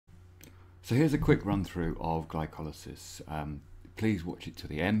So here's a quick run through of glycolysis. Please watch it to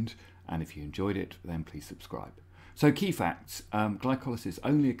the end, and if you enjoyed it, then please subscribe. So key facts: glycolysis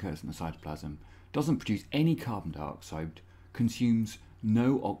only occurs in the cytoplasm, doesn't produce any carbon dioxide, consumes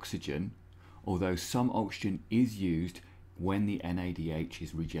no oxygen, although some oxygen is used when the NADH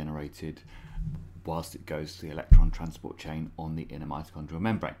is regenerated whilst it goes to the electron transport chain on the inner mitochondrial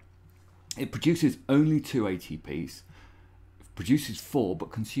membrane. It produces only 2 ATPs, produces 4 but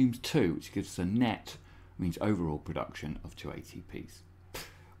consumes 2, which gives us a net, means overall production of 2 ATPs.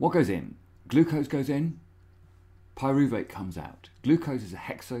 What goes in? Glucose goes in, pyruvate comes out. Glucose is a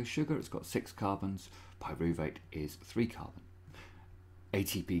hexose sugar, it's got 6 carbons, pyruvate is 3 carbon.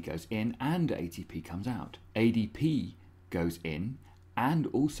 ATP goes in and ATP comes out. ADP goes in and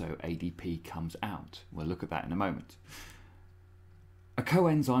also ADP comes out. We'll look at that in a moment. A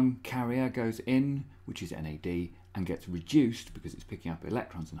coenzyme carrier goes in, which is NAD, and gets reduced because it's picking up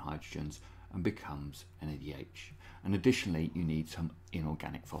electrons and hydrogens and becomes NADH. And additionally, you need some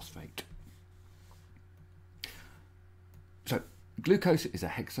inorganic phosphate. So glucose is a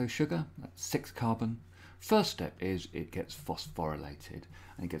hexose sugar, that's 6 carbon. First step is it gets phosphorylated,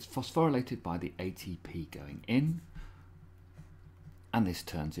 and it gets phosphorylated by the ATP going in, and this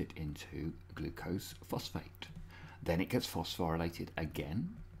turns it into glucose phosphate. Then it gets phosphorylated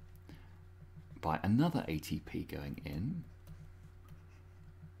again by another ATP going in,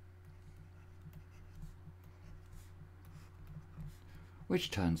 which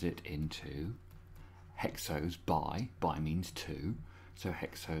turns it into hexose bi means 2, so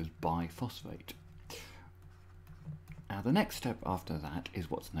hexose biphosphate. Now the next step after that is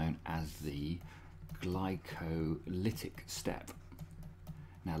what's known as the glycolytic step.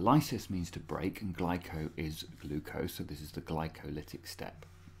 Now lysis means to break, and glyco is glucose, so this is the glycolytic step.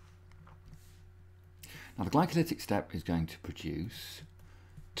 Now the glycolytic step is going to produce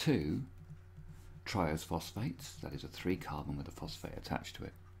 2 triose phosphates, that is a 3 carbon with a phosphate attached to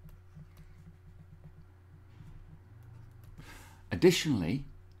it. Additionally,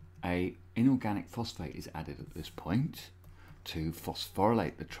 an inorganic phosphate is added at this point to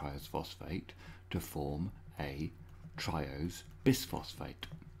phosphorylate the triose phosphate to form a triose bisphosphate.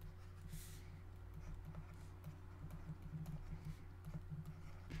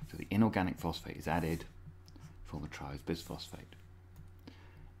 So the inorganic phosphate is added to form a triose bisphosphate.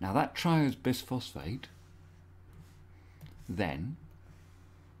 Now that triose bisphosphate then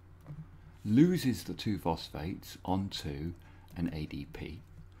loses the 2 phosphates onto an ADP,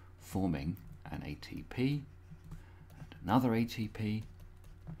 forming an ATP and another ATP.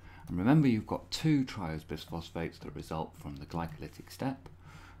 And remember, you've got 2 triose bisphosphates that result from the glycolytic step,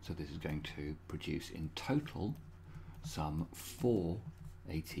 so this is going to produce in total some 4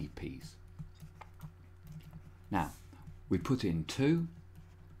 ATPs. Now we put in 2,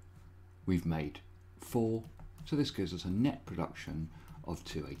 we've made 4, so this gives us a net production of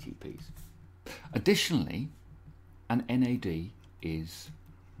 2 ATPs. Additionally, an NAD is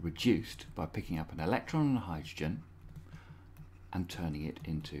reduced by picking up an electron and a hydrogen and turning it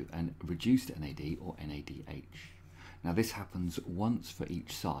into a reduced NAD or NADH. Now this happens once for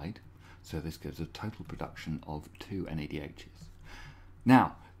each side, so this gives a total production of 2 NADHs.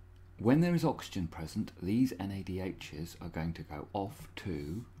 Now, when there is oxygen present, these NADHs are going to go off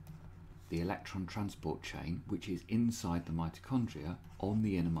to the electron transport chain, which is inside the mitochondria on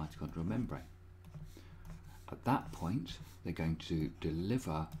the inner mitochondrial membrane. At that point, they're going to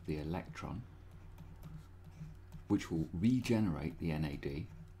deliver the electron, which will regenerate the NAD,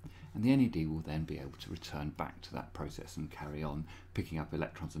 and the NAD will then be able to return back to that process and carry on picking up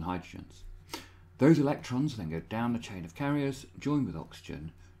electrons and hydrogens. Those electrons then go down the chain of carriers, join with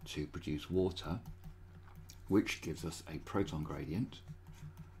oxygen to produce water, which gives us a proton gradient,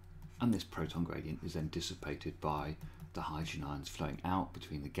 and this proton gradient is then dissipated by the hydrogen ions flowing out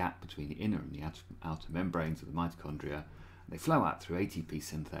between the gap between the inner and the outer membranes of the mitochondria. They flow out through ATP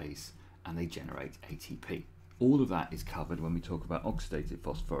synthase and they generate ATP. All of that is covered when we talk about oxidative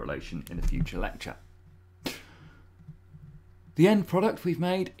phosphorylation in a future lecture. The end product we've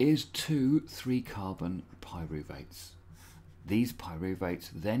made is 2 3-carbon pyruvates. These pyruvates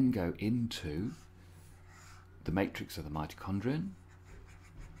then go into the matrix of the mitochondrion,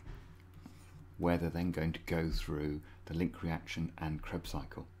 where they're then going to go through the link reaction and Krebs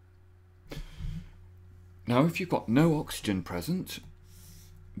cycle. Now, if you've got no oxygen present,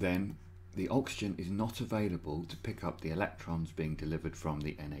 then the oxygen is not available to pick up the electrons being delivered from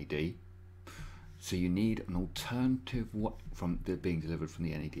the NAD. So you need an alternative from being delivered from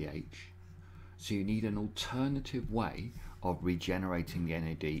the NADH. So you need an alternative way of regenerating the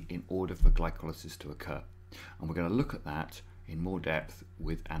NAD in order for glycolysis to occur. And we're going to look at that in more depth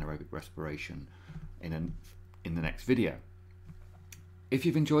with anaerobic respiration in the next video. If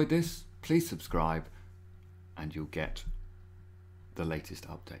you've enjoyed this, please subscribe and you'll get the latest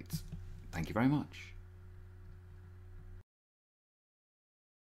updates. Thank you very much.